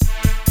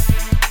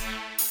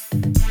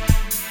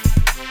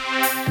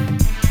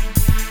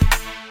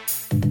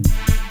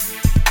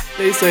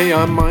They say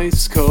I'm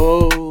ice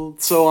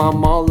cold, so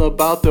I'm all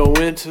about the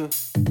winter.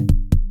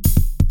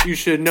 You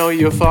should know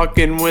you're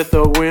fucking with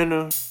a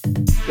winner.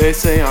 They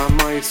say I'm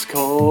ice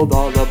cold,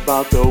 all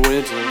about the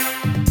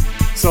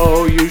winter.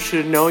 So you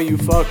should know you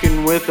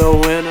fucking with a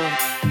winner.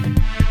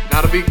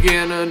 Not a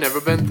beginner, never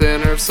been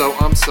thinner, so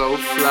I'm so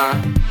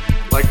fly.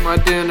 Like my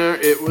dinner,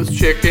 it was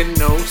chicken,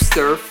 no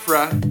stir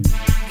fry.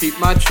 Keep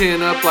my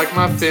chin up like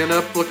my fin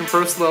up, looking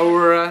for a slow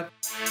ride.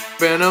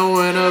 Been a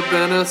winner,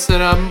 been a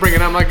sinner, I'm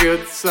bringing out my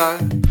good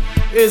side.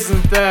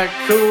 Isn't that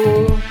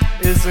cool?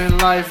 Isn't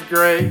life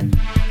great?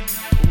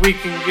 We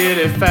can get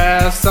it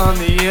fast on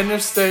the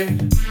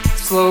interstate.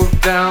 Slow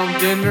down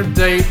dinner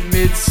date,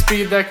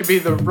 mid-speed, that could be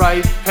the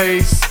right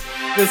pace.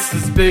 This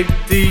is Big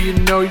D, you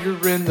know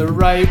you're in the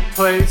right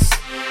place.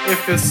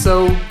 If it's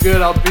so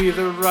good, I'll be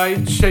the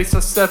right chase.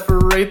 I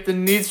separate the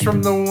needs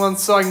from the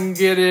wants so I can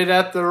get it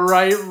at the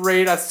right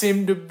rate. I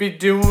seem to be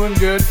doing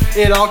good.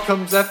 It all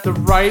comes at the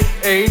right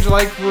age,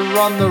 like we're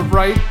on the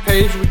right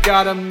page. We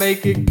gotta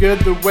make it good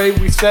the way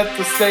we set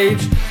the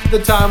stage.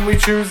 The time we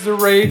choose to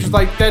rage,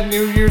 like that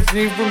New Year's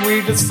Eve when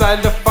we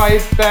decide to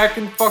fight back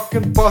and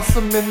fucking bust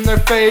them in their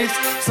face.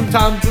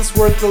 Sometimes it's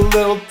worth a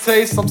little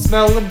taste. I'm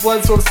smelling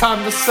blood, so it's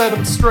time to set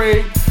them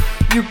straight.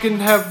 You can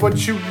have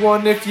what you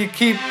want if you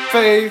keep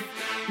faith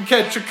and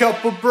catch a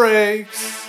couple breaks.